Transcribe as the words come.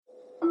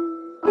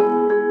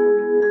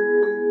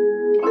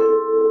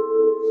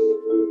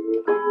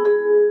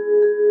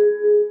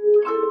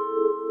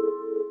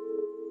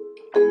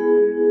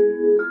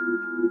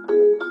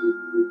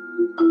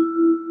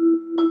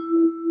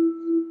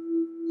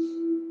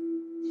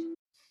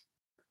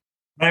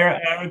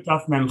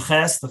Daf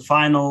Memches, the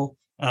final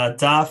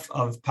daf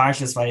of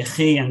Parshas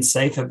Vayechi and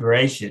Sefer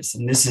Bereshis,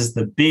 and this is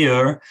the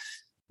bir,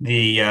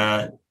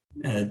 the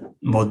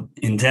more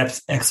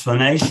in-depth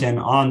explanation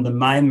on the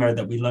Maimer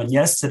that we learned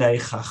yesterday,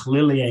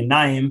 Chachlili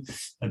Einayim,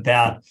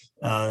 about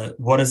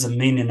what does it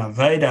mean in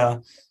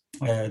Aveda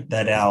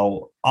that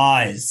our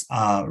eyes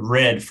are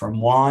red from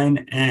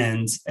wine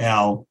and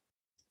our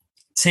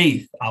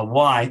teeth are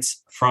white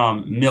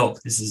from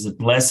milk. This is a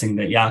blessing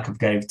that Yaakov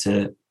gave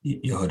to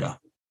Yehuda.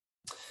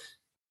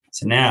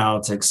 So now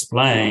to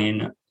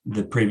explain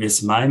the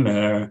previous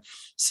Maimer,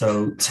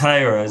 so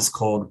Torah is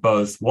called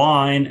both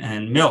wine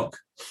and milk.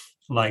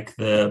 Like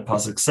the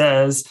pasuk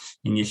says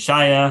in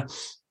Yeshaya,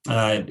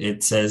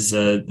 it says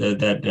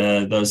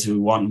that those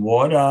who want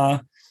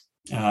water,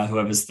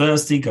 whoever's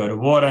thirsty, go to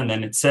water. And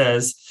then it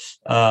says,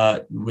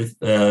 it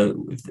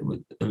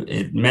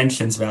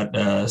mentions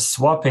about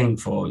swapping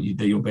for you,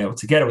 that you'll be able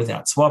to get it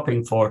without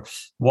swapping for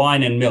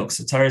wine and milk.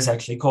 So Torah is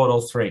actually called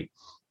all three.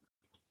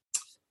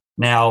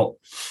 Now,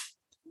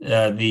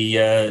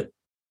 there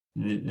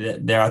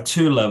are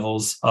two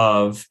levels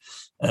of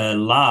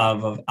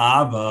love, of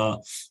Ahava.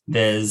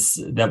 There's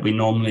that we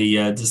normally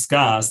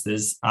discuss.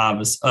 There's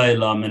Ahavas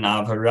Olam and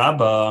Ahava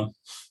Rabbah.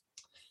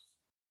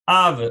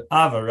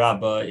 Ahava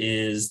Rabbah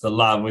is the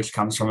love which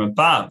comes from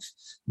above.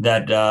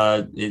 That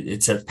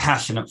it's a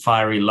passionate,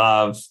 fiery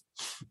love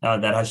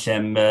that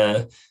Hashem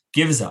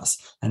gives us.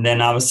 And then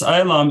Ahavas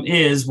Olam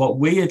is what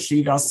we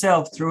achieve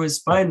ourselves through His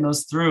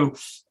faithfulness, through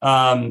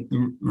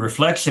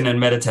reflection and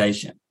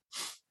meditation.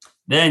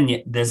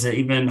 Then there's an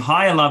even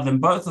higher love than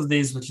both of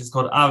these, which is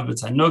called Ahava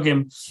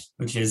B'Tainugim,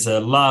 which is a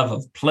love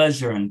of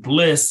pleasure and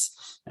bliss.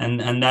 And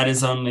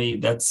that's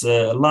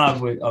a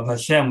love of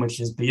Hashem, which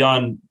is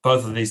beyond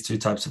both of these two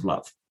types of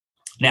love.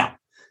 Now,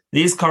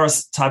 these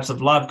types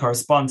of love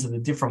correspond to the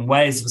different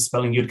ways of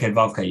spelling Yud Kei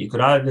Vav Kei. You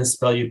could either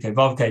spell Yud Kei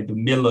Vav Kei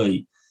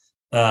b'milui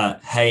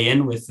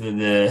Hayin with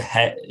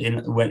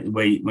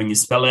when you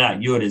spell it out,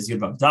 Yud is Yud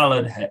Vav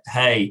Daled,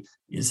 Hey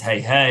is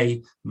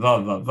Hey,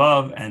 Vav Vav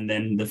Vav, and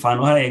then the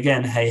final Hey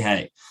again,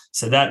 Hey.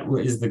 So that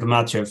is the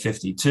gematria of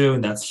 52,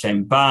 and that's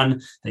Shem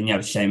Ban. Then you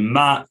have Shem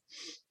Ma,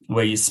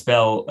 where you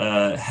spell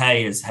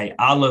Hey is Hey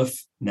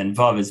Aleph, and then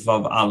Vav is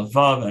Vav Aleph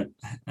Vav,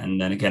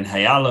 and then again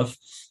Hey Aleph,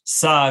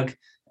 Sag,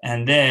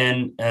 and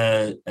then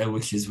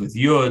which is with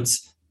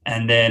Yuds.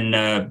 And then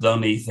the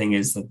only thing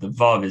is that the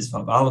Vav is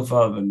Vav Aleph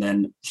Vav, and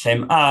then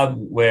Shem Ab,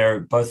 where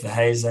both the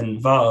Heys and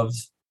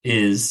Vavs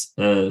is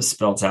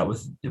spelt out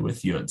with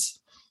Yuds.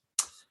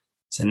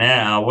 So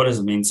now, what does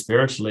it mean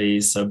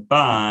spiritually? So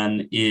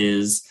Ban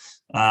is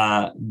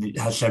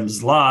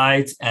Hashem's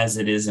light as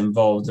it is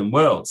involved in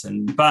worlds.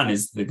 And Ban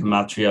is the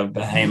gematria of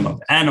Behemoth,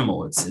 of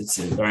animal. It's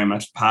very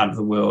much part of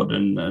the world,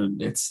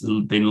 and it's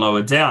been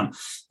lowered down.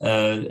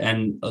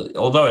 And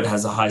although it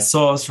has a high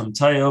source from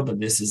Toyo,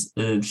 but this is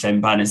Shem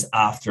Ban is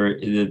after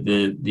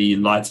the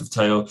lights of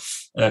Toyo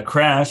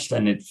crashed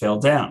and it fell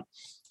down.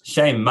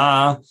 Shem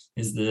Ma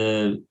is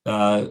the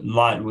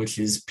light which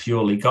is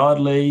purely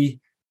godly,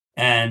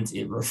 and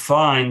it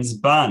refines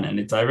Ban and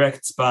it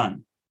directs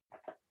Ban.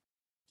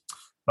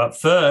 But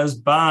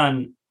first,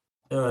 Ban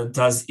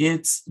does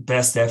its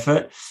best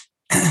effort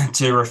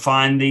to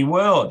refine the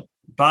world.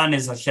 Ban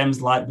is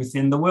Hashem's light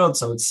within the world,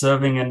 so it's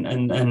serving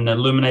and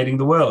illuminating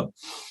the world.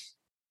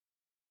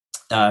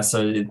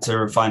 So to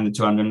refine the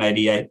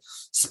 288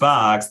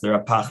 sparks, there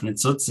are Pach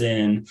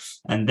Netzutzin,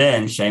 and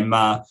then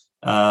Shema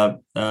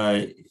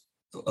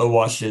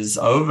washes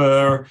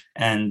over,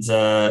 and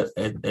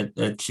it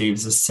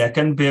achieves a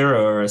second bir,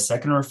 or a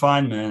second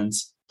refinement.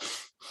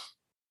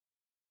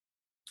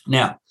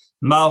 Now,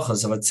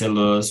 Malchus of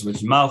Atzilus,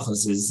 which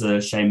Malchus is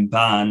Shem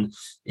Ban,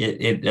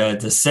 it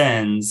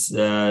descends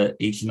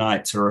each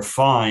night to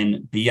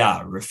refine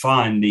Biyah,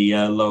 refine the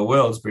lower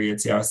worlds,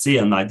 B'riyat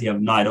Yarasi, and the idea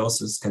of night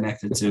also is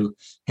connected to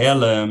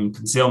Helem,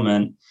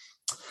 concealment.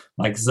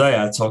 Like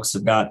Zohar talks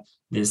about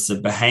this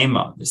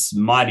behemoth, this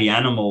mighty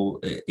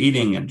animal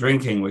eating and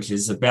drinking, which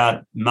is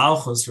about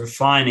Malchus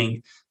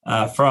refining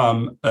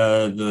from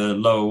the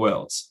lower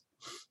worlds.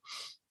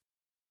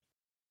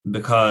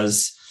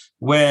 Because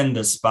when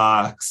the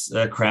sparks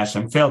crash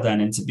and fell down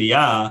into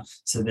Biyah,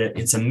 so that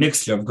it's a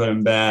mixture of good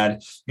and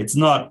bad, it's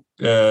not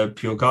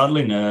pure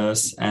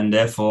godliness, and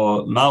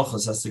therefore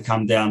Malchus has to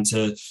come down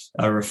to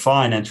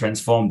refine and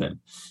transform them.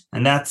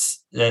 And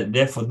that's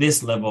therefore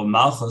this level of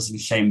Malchus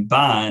and Shem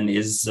Ban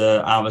is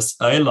Ahavas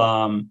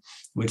Olam,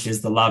 which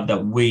is the love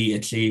that we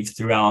achieve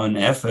through our own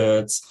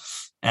efforts.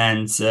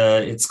 And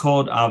it's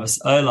called Ahavas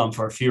Olam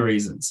for a few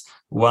reasons.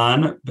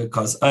 One,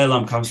 because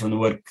Olam comes from the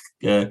word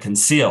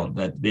concealed,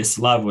 that this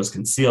love was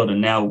concealed,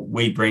 and now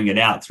we bring it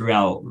out through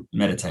our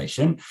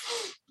meditation.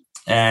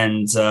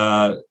 And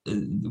because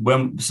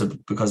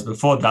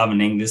before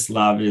davening, this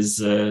love is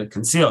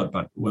concealed,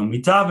 but when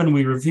we daven,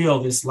 we reveal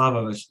this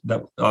love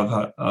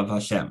of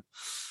Hashem.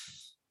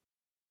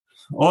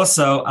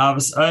 Also,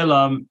 Ahavas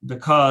Olam,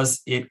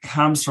 because it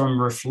comes from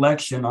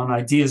reflection on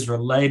ideas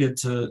related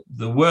to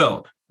the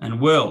world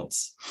and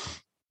worlds.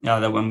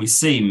 That when we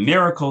see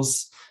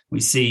miracles, we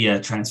see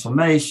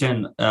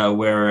transformation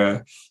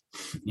where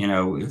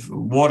if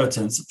water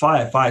turns to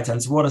fire, fire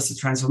turns to water, so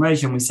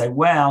transformation. We say,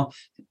 wow,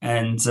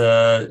 and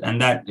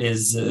that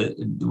is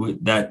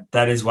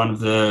that is one of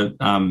the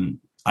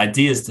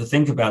ideas to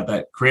think about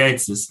that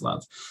creates this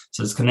love.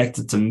 So it's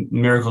connected to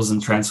miracles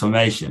and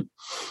transformation,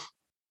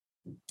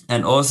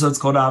 and also it's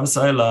called Ahava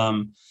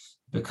Olam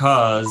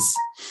because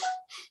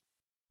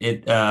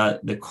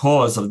the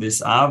cause of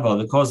this Ahava,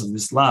 the cause of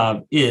this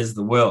love, is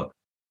the world.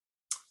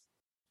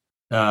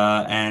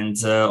 And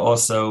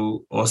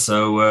also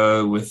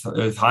with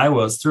high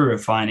worlds through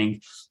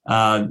refining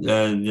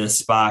the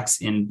sparks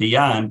in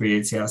Biyah and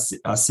B'Yetzi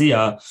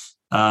Asiya,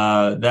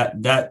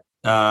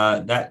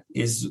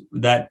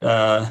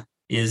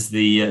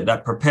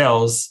 that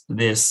propels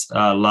this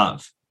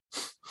love,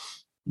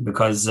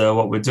 because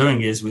what we're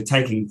doing is we're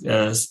taking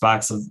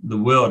sparks of the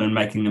world and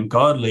making them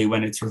godly.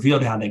 When it's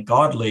revealed how they're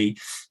godly,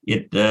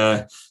 it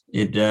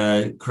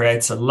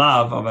creates a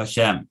love of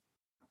Hashem,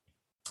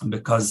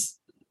 because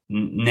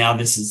now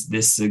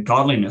this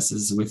godliness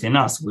is within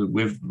us.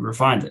 We've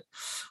refined it.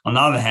 On the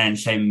other hand,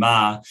 Shem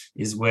Ma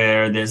is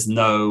where there's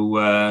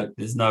no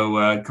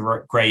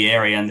gray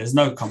area and there's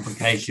no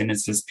complication.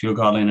 It's just pure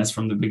godliness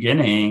from the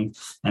beginning,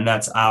 and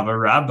that's Ahava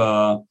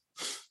Rabbah.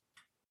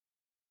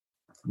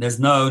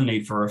 There's no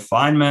need for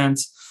refinement,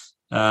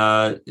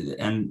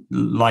 and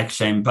like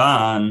Shem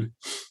Ban,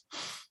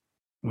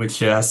 which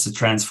has to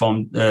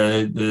transform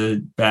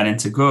the bad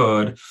into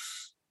good.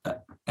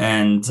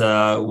 And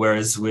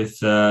whereas with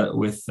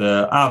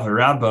Ahava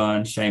Rabbah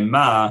and Shem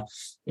Ma,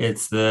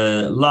 it's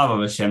the love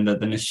of Hashem that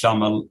the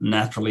neshama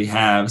naturally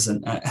has,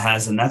 and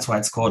that's why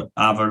it's called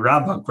Ahava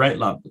Rabbah, great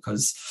love,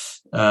 because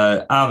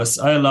Ahava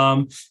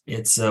Olam,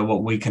 it's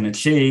what we can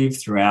achieve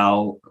through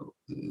our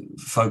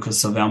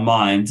focus of our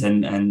mind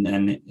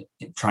and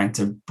trying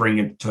to bring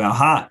it to our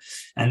heart,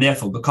 and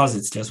therefore because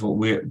it's just what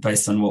we're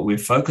based on what we're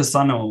focused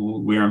on or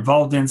what we're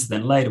involved in, so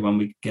then later when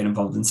we get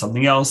involved in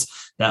something else,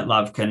 that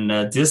love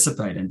can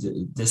dissipate and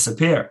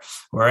disappear.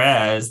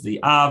 Whereas the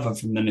Ahava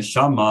from the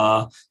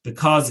neshama,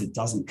 because it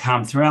doesn't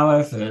come through our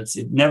efforts,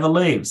 it never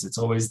leaves, it's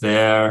always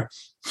there.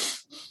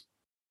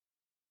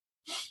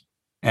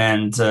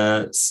 And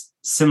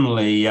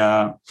similarly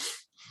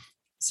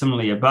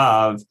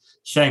above,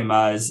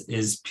 Shema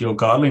is pure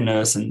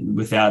godliness and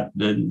without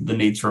the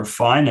need to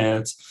refine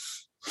it.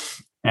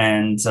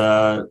 And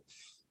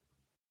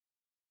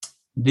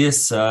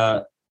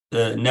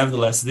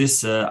nevertheless,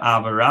 this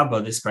Ahava Rabbah,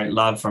 this great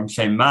love from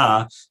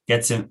Shema,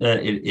 gets it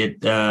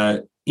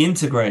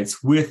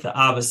integrates with the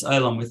Ahava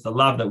Olam, with the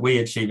love that we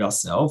achieve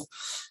ourselves.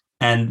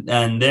 And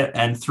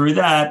through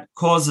that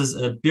causes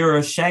a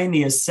Bira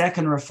Sheni, a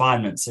second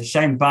refinement. So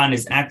Shem Ban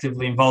is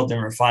actively involved in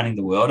refining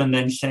the world, and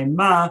then Shem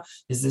Ma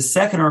is the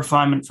second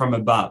refinement from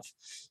above.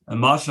 A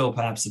marshal,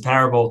 perhaps a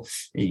parable,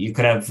 you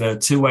could have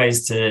two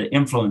ways to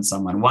influence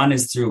someone. One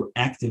is through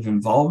active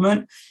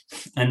involvement,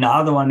 and the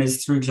other one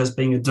is through just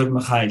being a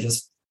dugma chai,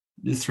 just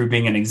through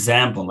being an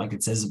example, like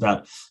it says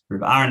about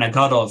Rav Aaron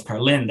Agadol of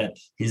Karlin, that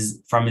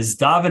from his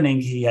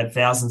davening he had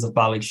thousands of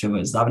Balik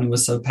Shuvah. Davening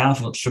was so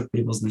powerful it shook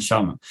people's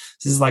neshama.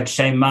 This is like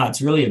Shem Ma.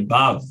 It's really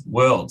above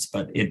worlds,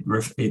 but it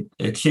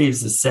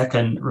achieves the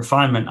second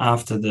refinement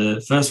after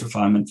the first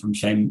refinement from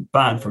Shem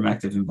Ban, from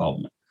active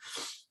involvement.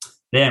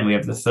 Then we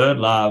have the third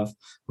love,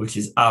 which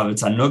is Ahava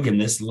Tanugim,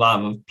 this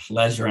love of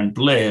pleasure and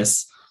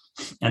bliss,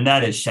 and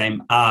that is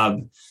Shem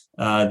Ab.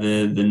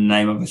 The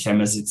name of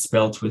Hashem as it's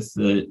spelt with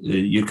the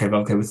Yud Kei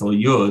Vav Kei with all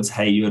Yuds,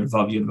 Hey Yud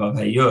Vav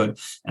Hey Yud,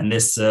 and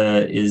this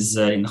is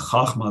in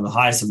Chachma, the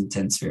highest of the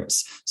 10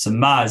 spheres. So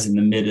Ma is in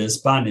the Midas,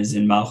 Ban is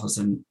in Malchus,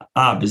 and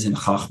Ab is in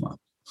Chachma.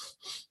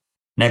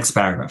 Next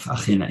paragraph,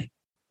 Achine.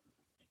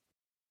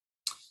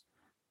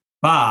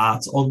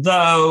 But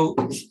although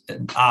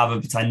Ahava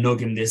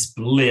B'Tainugim, this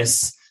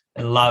bliss,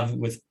 love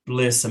with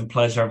bliss and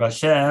pleasure of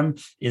Hashem,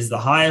 is the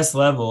highest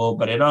level,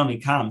 but it only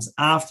comes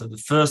after the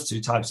first two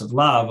types of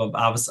love of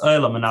Ahava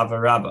Olam and Ahava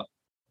Rabbah.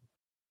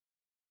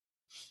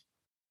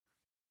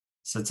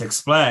 So to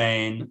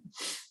explain,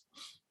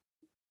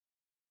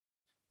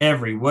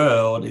 every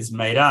world is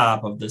made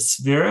up of the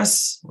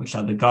spheres, which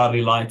are the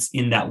godly lights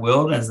in that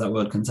world, as that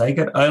world can take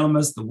it,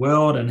 Olamas, the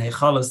world, and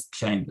Hechalas,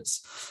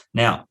 chambers.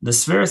 Now, the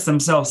spheres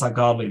themselves are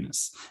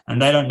godliness, and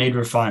they don't need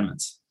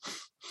refinements.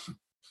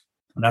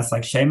 And that's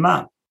like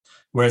Shema.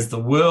 Whereas the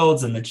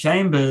worlds and the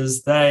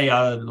chambers, they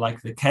are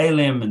like the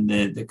kalim and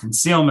the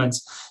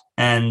concealments,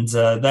 and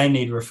they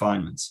need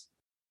refinements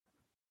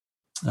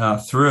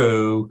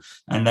through,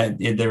 and that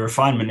the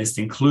refinement is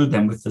to include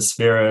them with the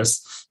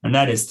spheres, and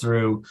that is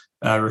through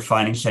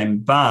refining Shem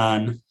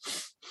Ban,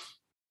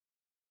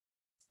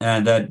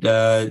 and that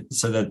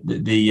so that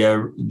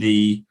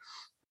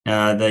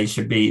they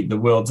should be, the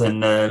worlds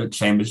and the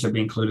chambers should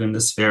be included in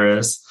the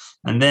spheres.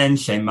 And then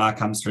Shema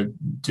comes to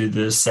do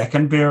the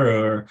second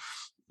birur,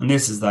 and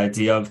this is the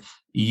idea of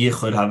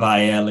Yichud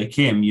Havaya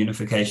Elikim,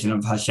 unification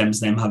of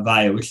Hashem's name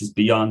Havaya, which is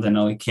beyond an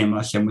Elikim,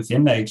 Hashem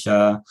within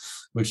nature,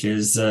 which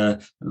is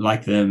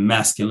like the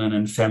masculine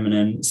and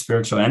feminine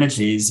spiritual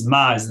energies.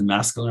 Ma is the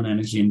masculine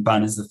energy, and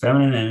Ban is the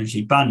feminine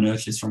energy. Ban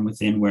nurtures from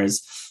within,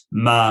 whereas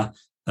Ma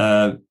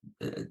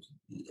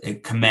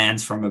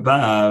commands from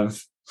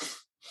above.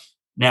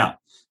 Now,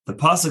 the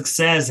pasuk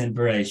says in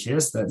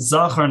Bereshis that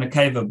Zachar and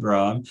Nekeva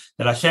Bram,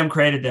 that Hashem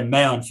created them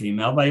male and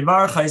female,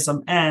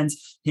 and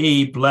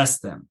He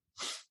blessed them.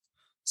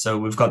 So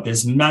we've got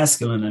this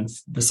masculine, and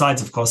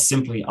besides, of course,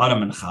 simply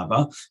Adam and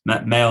Chava,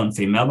 male and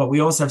female, but we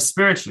also have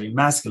spiritually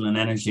masculine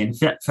energy and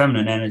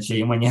feminine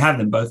energy. And when you have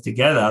them both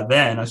together,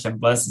 then Hashem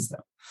blesses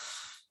them.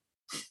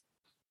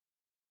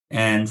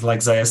 And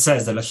like Zaya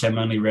says, that Hashem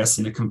only rests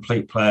in a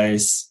complete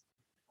place.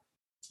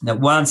 That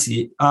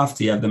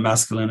after you have the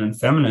masculine and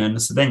feminine,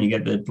 so then you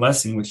get the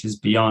blessing, which is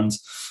beyond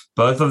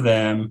both of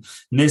them.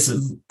 And this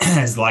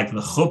is like the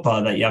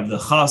chuppah, that you have the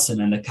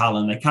chasen and the kala,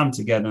 and they come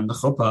together in the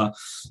chuppah,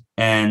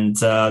 and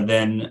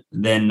then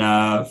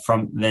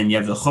you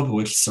have the chuppah,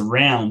 which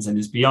surrounds and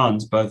is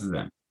beyond both of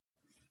them.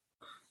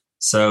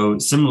 So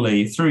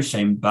similarly, through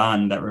Shem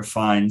Ban, that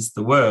refines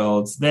the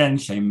worlds, then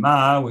Shem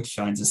Ma, which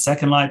shines a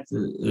second light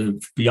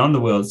beyond the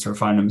worlds to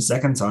refine them a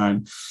second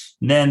time.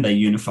 And then they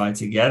unify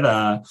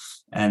together.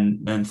 And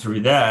then through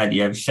that,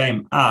 you have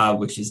Shem Ah,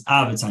 which is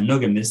Ahava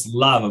Tanugim, this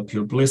love of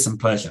pure bliss and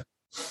pleasure.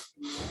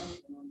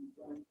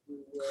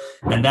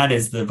 And that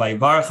is the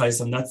Vayvarchais,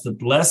 and that's the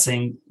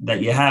blessing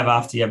that you have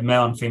after you have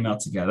male and female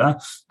together,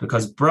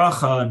 because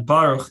Bracha and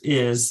Baruch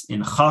is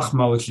in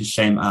Chachma, which is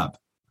Shem Ab.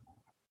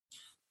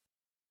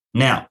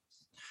 Now,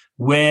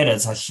 where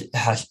does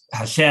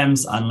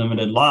Hashem's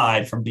unlimited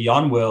light from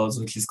beyond worlds,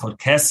 which is called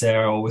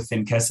Keser, or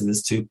within Keser,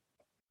 there's two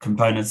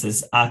components,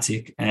 there's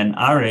Atik and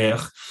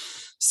Arich.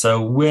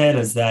 So where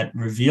does that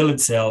reveal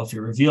itself?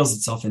 It reveals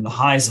itself in the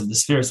highest of the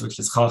spheres, which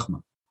is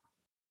Chachma.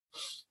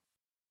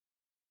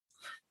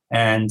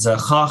 And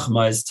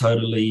Chachma is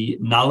totally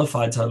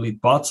nullified, totally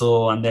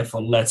bottled, and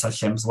therefore lets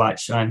Hashem's light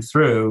shine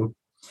through.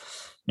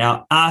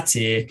 Now,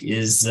 Atik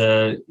is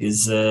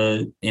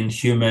in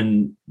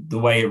human, the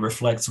way it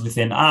reflects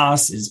within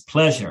us is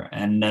pleasure,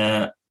 and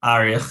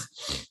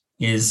Arich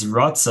is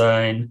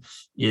Ratzon,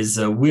 is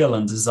will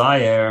and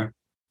desire,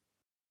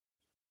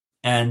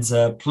 and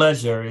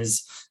pleasure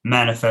is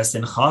manifest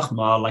in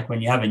Chachma, like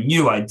when you have a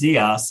new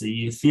idea, so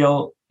you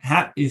feel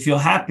happy, you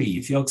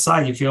feel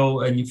excited,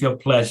 you feel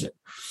pleasure.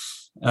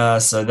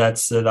 So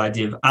that's the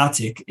idea of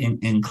Atik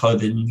in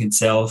clothing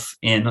itself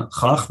in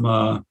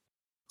Chachma.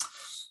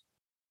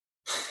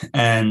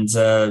 And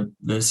so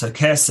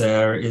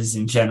Keser is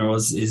in general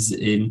is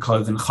in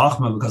clothing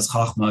Chachma, because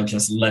Chachma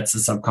just lets the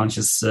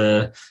subconscious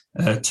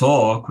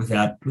talk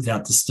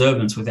without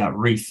disturbance, without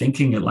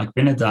rethinking it like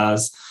Bina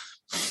does.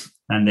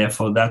 And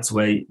therefore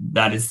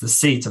that is the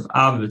seat of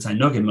Ahava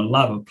Tanugim, a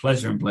love of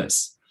pleasure and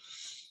bliss.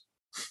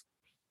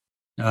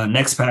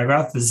 Next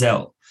paragraph, the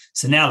Zel.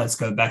 So now let's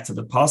go back to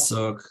the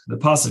pasuk. The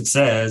pasuk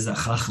says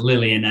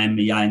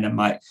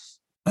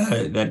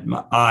that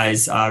my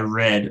eyes are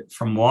red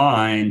from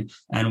wine,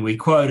 and we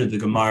quoted the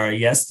Gemara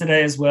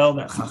yesterday as well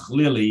that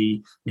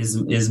chachlili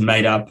is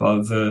made up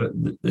of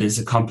is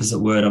a composite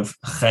word of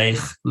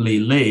cheich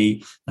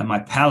lili, that my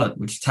palate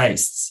which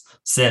tastes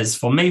says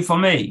for me,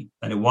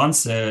 that it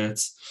wants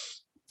it.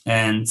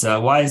 And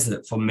why is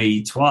it for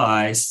me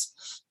twice?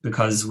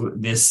 Because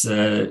this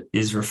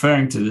is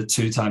referring to the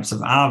two types of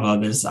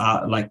Ahava. There's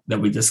like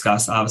that we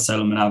discussed, Ahava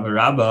Selam and Ahava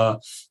Rabbah,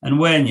 and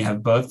when you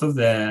have both of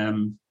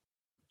them,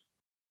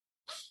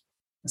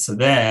 so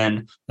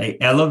then they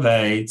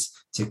elevate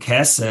to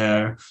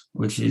Keser,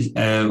 which is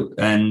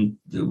and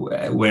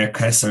where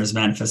Keser is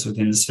manifest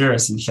within the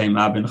spheres in Shem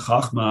Ab and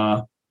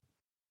Chachma.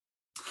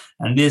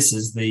 And this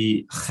is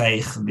the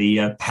Cheich,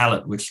 the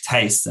palate which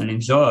tastes and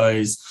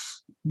enjoys.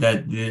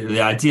 That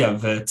the idea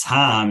of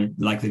tam,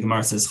 like the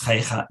Gemara says,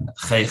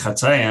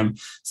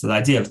 Cheichatayim. So the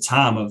idea of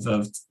tam,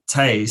 of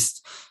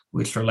taste,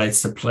 which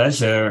relates to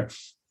pleasure,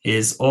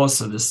 is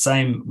also the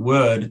same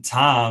word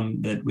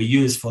tam that we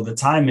use for the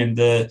time in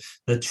the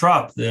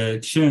trop, the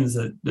tunes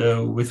that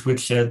with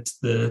which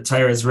the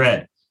Torah is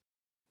read.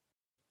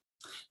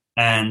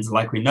 And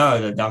like we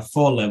know that there are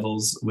 4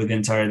 levels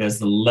within Torah. There's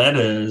the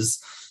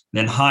letters,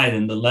 then higher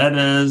than the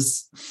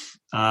letters,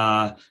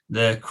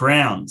 the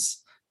crowns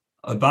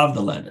above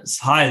the letters.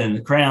 Higher than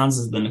the crowns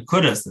is the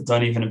nakudas that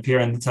don't even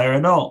appear in the Torah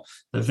at all,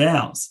 the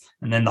vowels.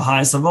 And then the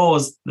highest of all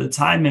is the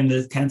timing,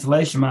 the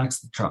cantillation marks,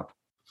 the trop.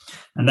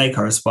 And they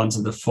correspond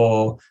to the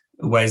 4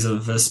 ways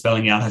of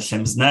spelling out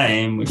Hashem's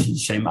name, which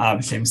is Shem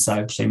Ab, Shem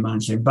Sag, Shem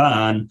Man, Shem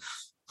Ban.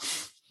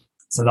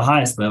 So the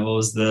highest level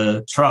is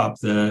the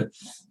trop, the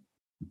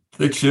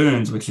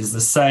tunes, which is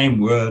the same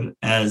word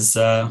as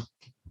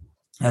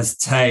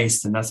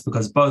taste, and that's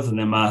because both of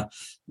them are.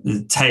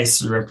 The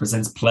taste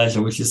represents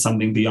pleasure, which is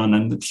something beyond,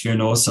 and the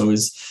tune also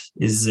is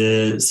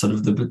sort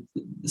of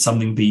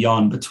something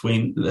beyond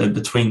between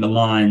the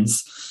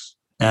lines,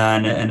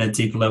 and a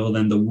deeper level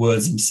than the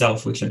words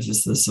themselves, which are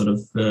just the sort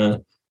of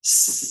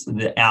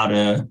the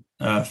outer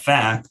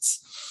facts.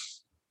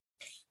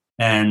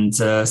 And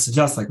so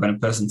just like when a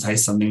person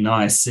tastes something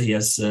nice, he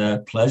has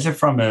pleasure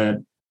from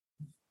it.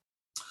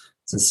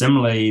 So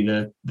similarly,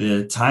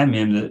 the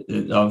timing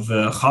of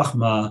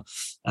Chachma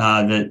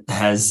that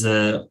has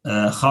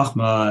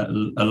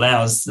Chachma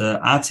allows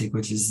Atik,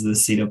 which is the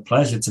seat of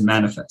pleasure, to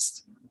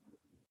manifest.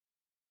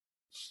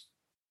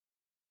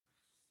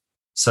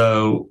 So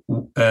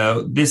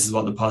this is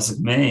what the pasuk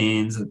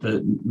means, that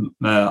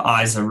the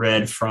eyes are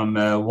red from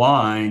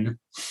wine.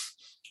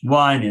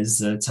 Wine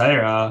is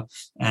Torah,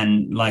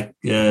 and like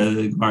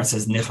the Gemara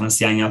says, Nichnas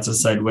Yain Yatzah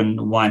said,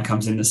 when wine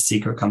comes in, the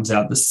secret comes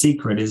out. The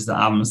secret is the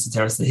Avos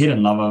Torah, the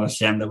hidden love of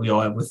Hashem that we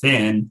all have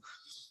within,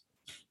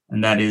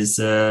 and that is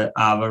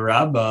Ahava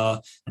Rabbah.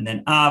 And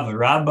then Ahava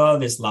Rabbah,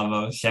 this love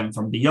of Hashem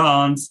from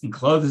beyond,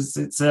 encloses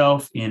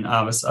itself in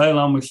Avos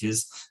Olam, which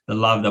is the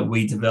love that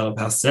we develop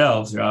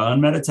ourselves through our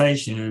own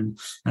meditation.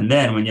 And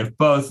then when you have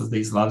both of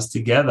these loves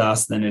together,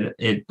 so then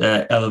it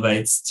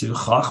elevates to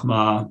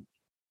Chachma,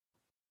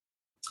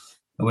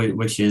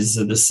 which is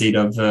the seat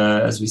of,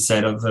 as we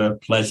said,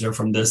 of pleasure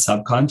from the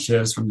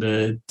subconscious, from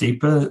the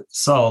deeper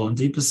soul and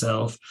deeper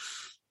self.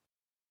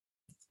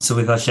 So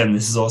with Hashem,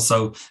 this is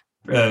also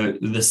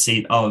the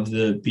seat of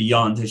the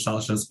beyond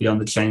Hishalshus, beyond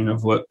the chain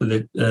of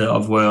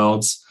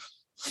worlds.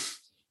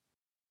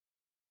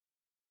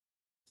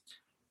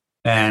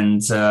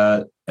 And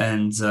now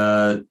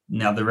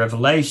the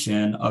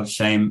revelation of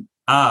Shem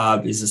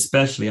Ab is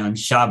especially on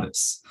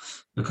Shabbos,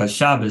 because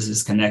Shabbos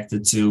is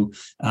connected to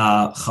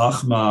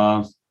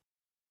Chachma,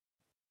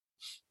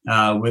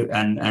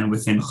 and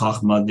within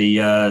Chachma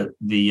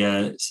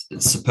the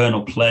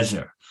supernal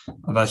pleasure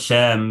of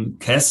Hashem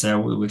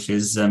Keser, which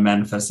is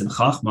manifest in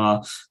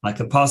Chachma, like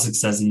the pasuk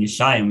says in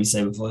Yeshayim, we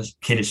say before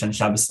Kiddush and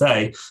Shabbos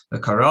day, the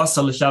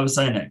Karasa l'Shabbos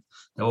Einek,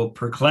 that will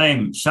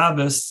proclaim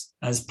Shabbos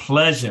as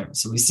pleasure.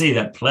 So we see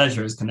that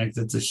pleasure is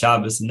connected to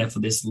Shabbos, and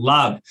therefore this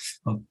love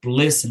of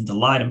bliss and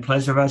delight and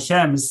pleasure of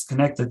Hashem is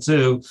connected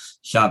to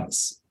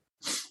Shabbos.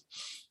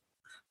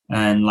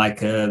 And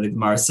like the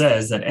Gemara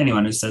says, that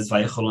anyone who says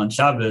Vayichol on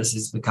Shabbos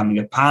is becoming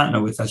a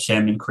partner with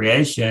Hashem in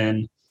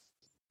creation.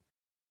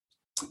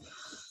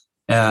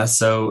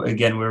 So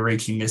again, we're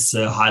reaching this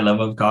high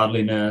level of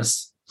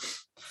godliness.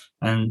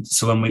 And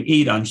so when we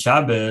eat on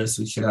Shabbos,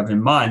 we should have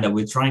in mind that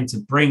we're trying to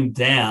bring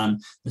down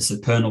the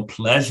supernal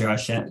pleasure,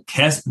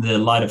 the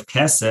light of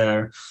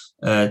Keser,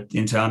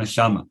 into our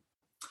neshama.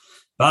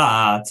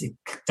 But it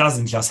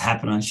doesn't just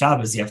happen on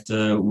Shabbos. You have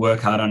to work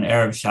hard on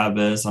Erev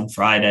Shabbos, on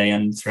Friday,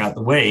 and throughout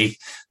the week.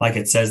 Like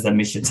it says that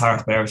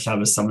Mishatarach Erev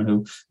Shabbos, someone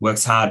who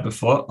works hard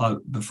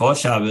before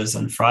Shabbos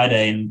on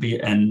Friday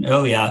and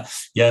earlier,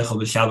 Yochel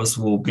b'Shabbos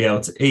will be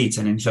able to eat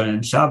and enjoy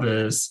on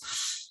Shabbos.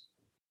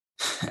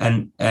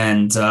 And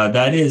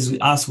that is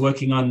us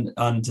working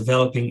on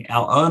developing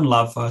our own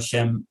love for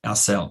Hashem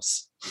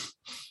ourselves.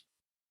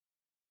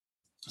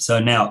 So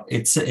now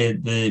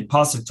the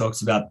pasuk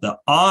talks about the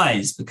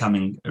eyes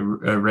becoming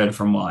red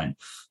from wine.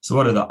 So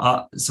what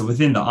are so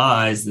within the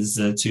eyes? There's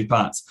two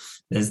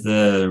parts. There's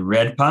the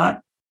red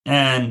part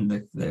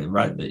and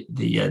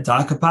the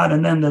darker part,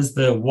 and then there's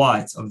the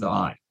white of the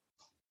eye.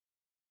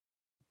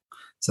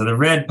 So the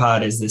red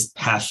part is this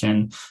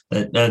passion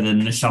that the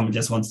neshama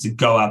just wants to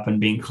go up and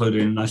be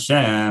included in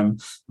Hashem,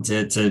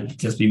 to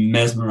just be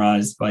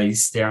mesmerized by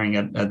staring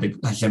at the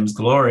Hashem's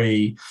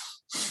glory.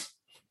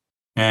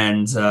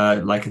 And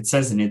like it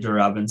says in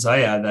Idra and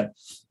Zaya, that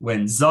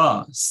when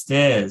Zah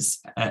stares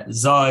at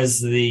Zah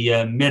is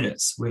the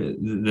midas,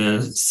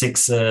 the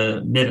six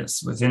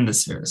midas within the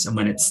spheres, and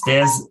when it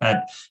stares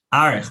at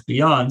Arich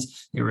beyond,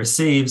 it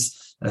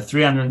receives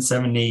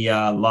 370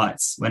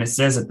 lights. When it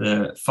stares at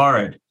the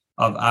forehead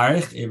of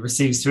Arich, it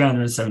receives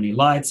 370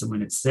 lights, and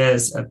when it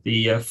stares at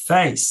the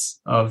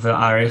face of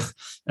Arich,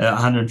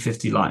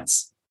 150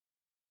 lights.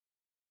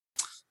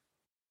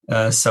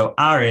 So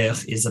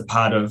Arich is a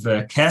part of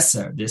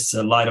Keser, this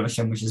light of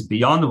Hashem, which is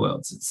beyond the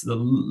worlds. It's the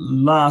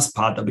last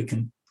part that we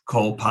can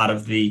call part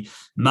of the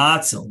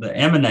Matzil, the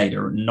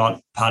emanator,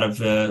 not part of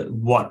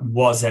what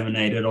was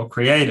emanated or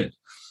created.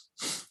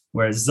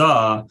 Whereas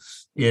Zah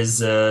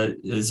is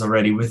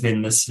already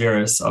within the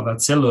spheres of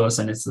Atzilus,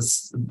 and it's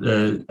this,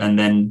 and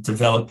then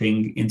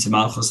developing into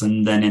Malchus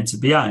and then into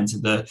Bia, into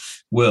the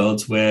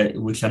worlds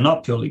which are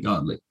not purely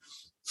godly.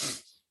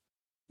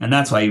 And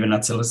that's why even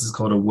Atzilus is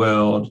called a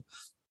world.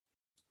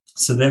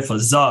 So therefore,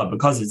 Zah,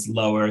 because it's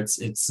lower,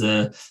 it's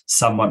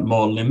somewhat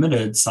more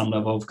limited, some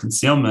level of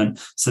concealment.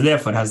 So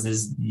therefore, it has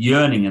this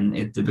yearning, and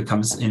it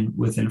becomes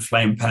with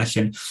inflamed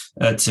passion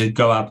to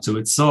go up to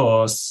its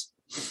source.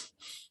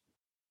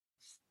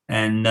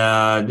 And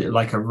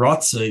like a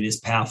rotzui, this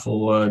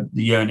powerful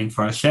yearning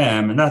for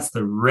Hashem, and that's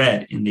the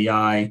red in the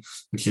eye,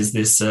 which is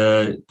this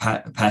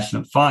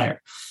passionate fire.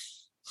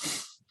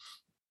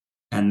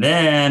 And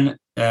then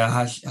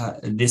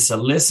this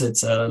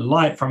elicits a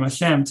light from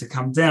Hashem to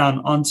come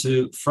down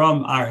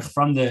from Arich,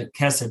 from the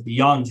Keser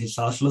beyond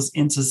Hishalshalus,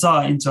 into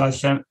Zah, into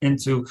Hashem,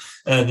 into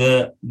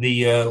the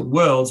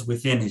worlds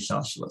within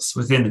Hishalshalus,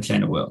 within the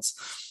chain of worlds.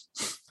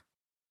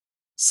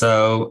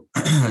 So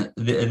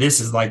this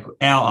is like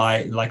our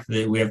eye, like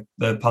we have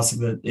the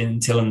pasuk in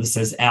Tehillim that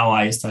says our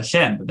eye is to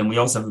Hashem, but then we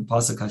also have a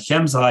pasuk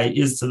Hashem's eye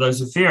is to those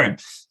who fear Him.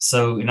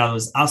 So in other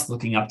words, us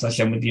looking up to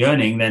Hashem with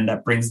yearning, then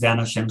that brings down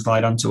Hashem's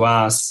light onto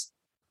us.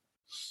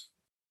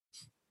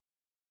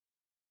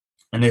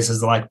 And this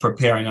is like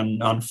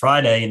preparing on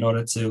Friday in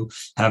order to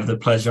have the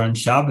pleasure on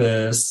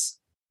Shabbos.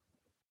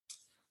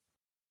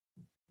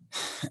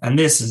 And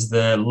this is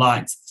the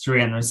lights,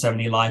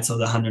 370 lights of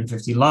the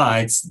 150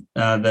 lights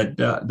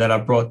that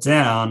are brought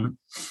down,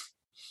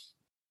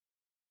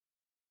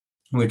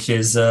 which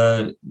is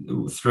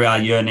through our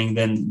yearning.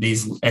 Then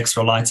these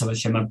extra lights of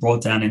Hashem are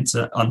brought down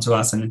onto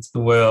us and into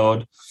the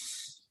world.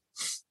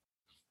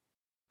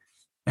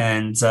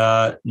 And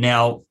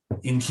now,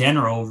 in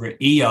general,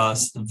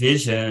 Re'iyas,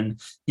 vision,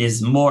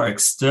 is more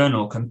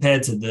external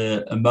compared to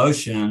the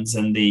emotions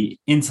and the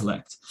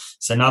intellect.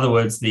 So in other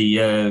words,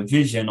 the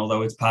vision,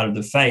 although it's part of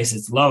the face,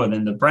 it's lower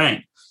than the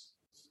brain.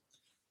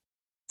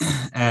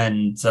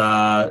 And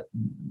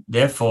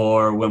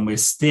therefore, when we're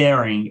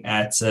staring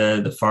at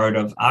the forehead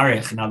of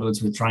Arich, in other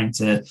words,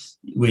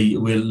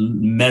 we're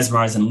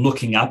mesmerized and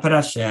looking up at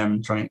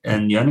Hashem,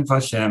 and yearning for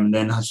Hashem, and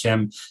then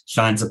Hashem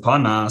shines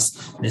upon us.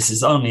 This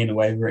is only in a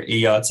way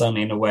Re'iyah, it's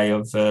only in a way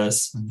of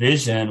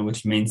vision,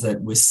 which means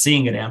that we're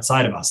seeing it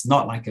outside of us,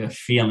 not like a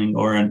feeling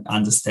or an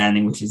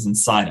understanding which is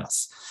inside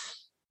us.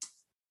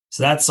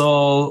 So that's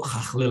all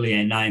Chachlili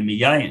Einayim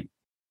Miyayin.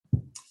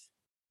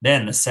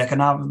 Then the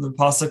second half of the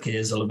pasuk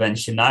is Olaben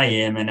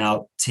Shinayim, and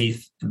our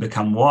teeth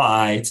become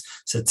white.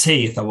 So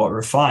teeth are what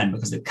refine,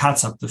 because it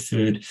cuts up the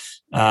food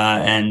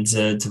and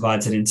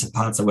divides it into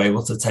parts that we're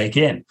able to take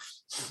in.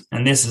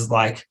 And this is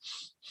like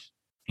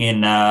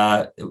in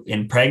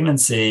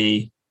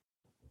pregnancy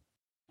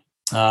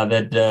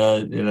that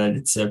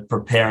it's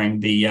preparing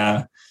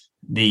the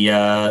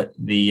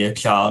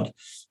child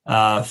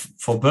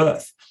for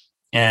birth,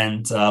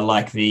 and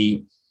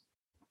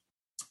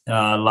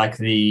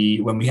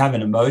when we have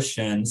an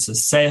emotion, so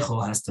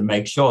seichel has to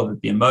make sure that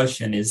the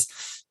emotion is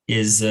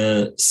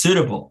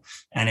suitable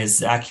and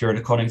is accurate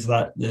according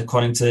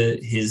to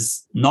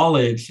his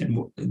knowledge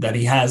and that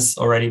he has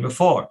already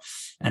before,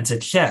 and to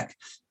check,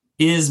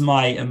 is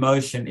my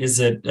emotion, is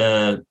it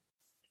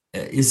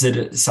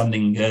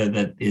something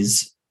that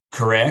is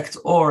correct,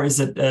 or is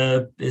it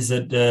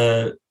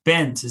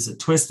bent, is it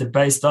twisted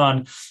based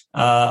on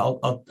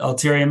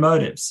ulterior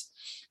motives?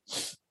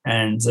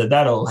 And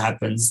that all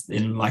happens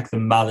in like the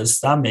mother's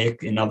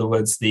stomach. In other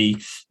words, the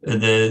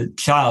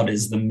child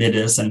is the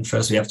midas, and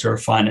first we have to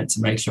refine it to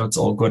make sure it's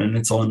all good and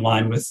it's all in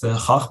line with the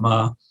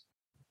chachma.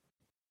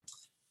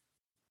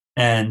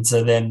 And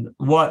so then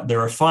what the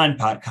refined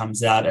part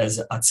comes out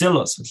as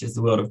atzilus, which is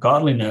the world of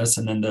godliness,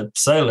 and then the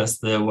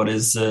psolis,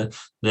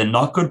 the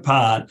not good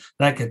part,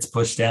 that gets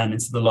pushed down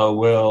into the lower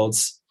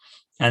worlds.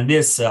 And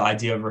this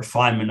idea of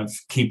refinement, of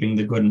keeping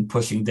the good and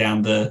pushing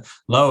down the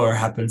lower,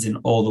 happens in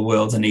all the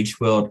worlds, and each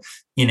world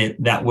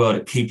that world,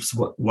 it keeps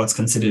what's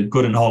considered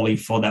good and holy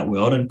for that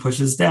world and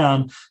pushes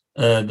down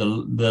the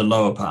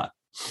lower part.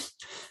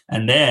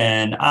 And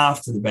then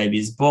after the baby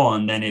is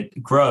born, then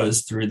it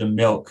grows through the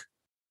milk.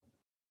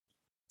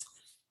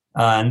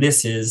 And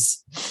this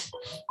is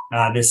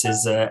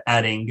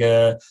adding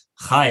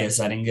chayas,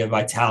 adding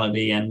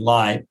vitality and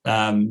light,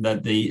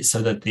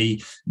 so that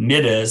the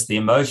midas, the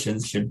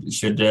emotions,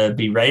 should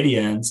be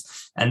radiant.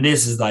 And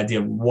this is the idea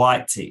of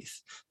white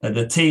teeth. That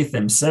the teeth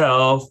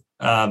themselves,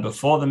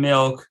 before the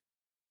milk,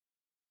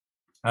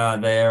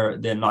 they're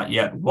not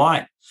yet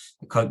white.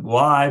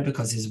 Why?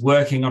 Because he's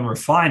working on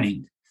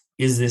refining.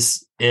 Is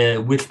this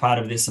which part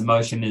of this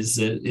emotion is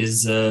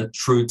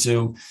true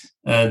to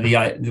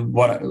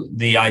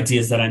the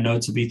ideas that I know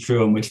to be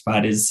true, and which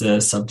part is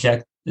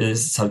subjective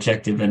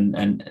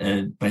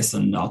and based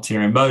on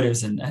ulterior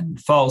motives and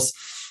false.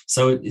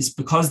 So it's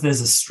because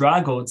there's a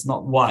struggle, it's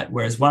not white.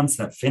 Whereas once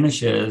that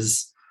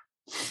finishes,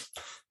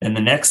 then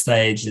the next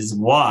stage is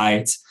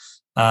white,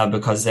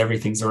 because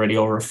everything's already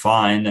all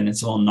refined and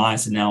it's all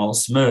nice and now all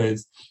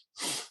smooth.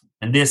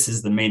 And this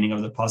is the meaning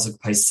of the pasuk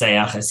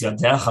Peseach es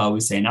yadecha.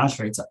 We say in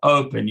Ashrei to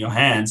open your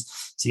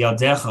hands. So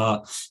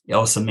yadecha, it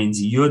also means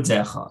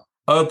yudecha.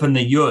 Open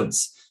the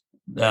yuds.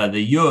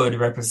 The yud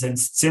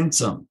represents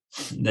tzimtzum,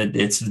 that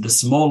it's the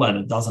small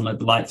letter, doesn't let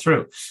the light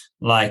through.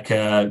 Like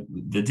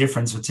the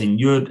difference between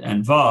yud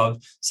and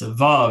vav. So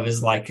vav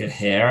is like a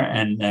hair,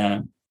 and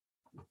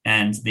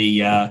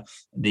the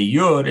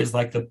yud is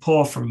like the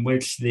pore from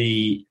which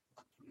the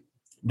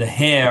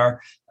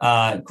hair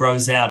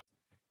grows out.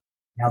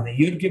 Now, the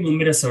Yud Gimel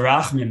Midas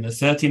Arachmim, the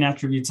 13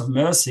 attributes of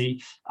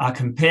mercy, are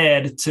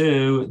compared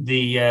to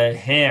the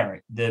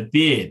hair, the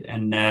beard,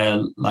 and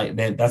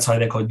that's why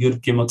they're called Yud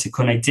Gimel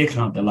Tikunei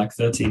Diknot. They're like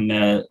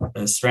 13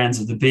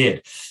 strands of the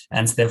beard,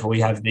 and so therefore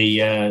we have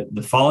the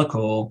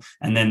follicle,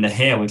 and then the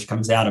hair which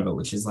comes out of it,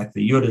 which is like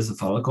the Yud is the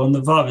follicle, and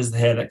the Vav is the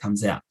hair that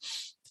comes out.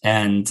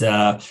 And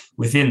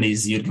within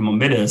these Yud Gimel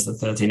Midas, the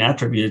 13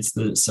 attributes,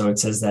 so it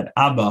says that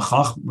Abba,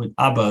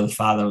 the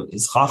father,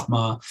 is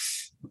Chachma.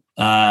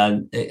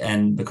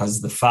 And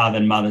because the father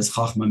and mother is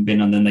Chachma and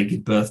Bin, and then they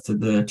give birth to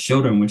the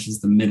children, which is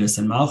the Midas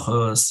and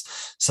Malchus,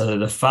 so that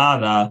the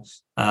father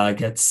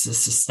gets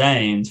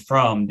sustained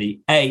from the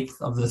 8th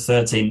of the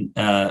 13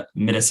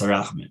 Midas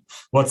Arachmin.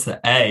 What's the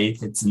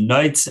 8th? It's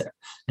Noitzer.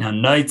 Now,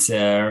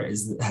 Noitzer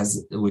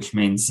which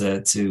means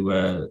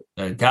to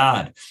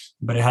guard,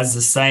 but it has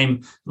the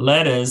same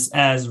letters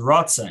as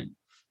Rotzen.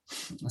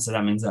 So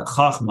that means that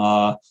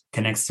Chachma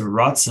connects to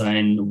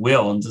Ratzon,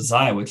 will and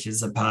desire, which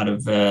is a part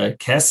of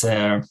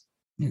Keser,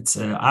 it's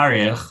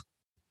Ariach,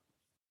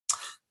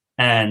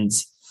 and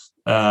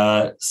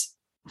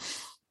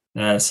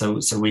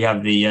so we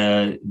have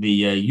the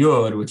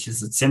yod, which is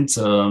the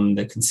tzimtzum,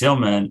 the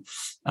concealment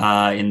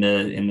in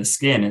the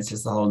skin. It's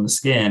just the hole in the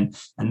skin,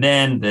 and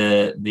then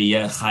the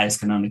chayes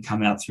can only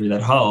come out through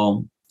that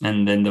hole,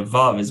 and then the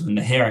vav is when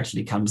the hair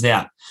actually comes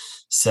out.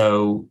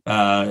 So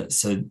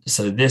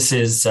this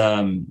is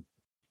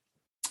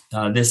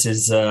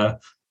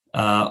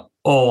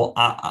all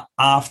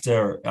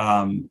after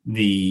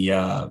the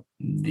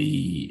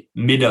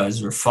midah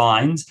is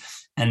refined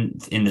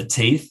and in the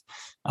teeth,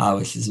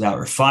 which is about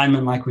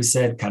refinement, like we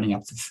said, cutting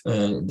up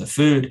the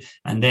food,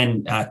 and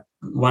then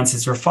once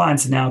it's refined,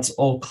 so now it's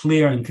all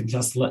clear and can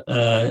just let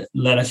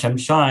Hashem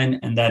shine,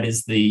 and that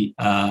is the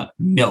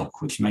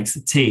milk, which makes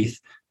the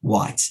teeth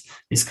white.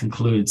 This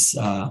concludes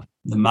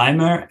the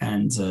Maimer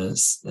and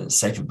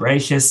Sefer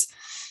Bereshis,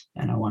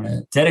 and I want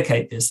to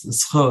dedicate this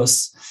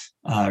l'schus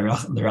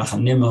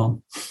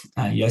l'Rachanimo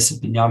Yosef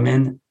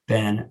Binyamin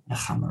ben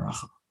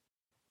Chamaracha.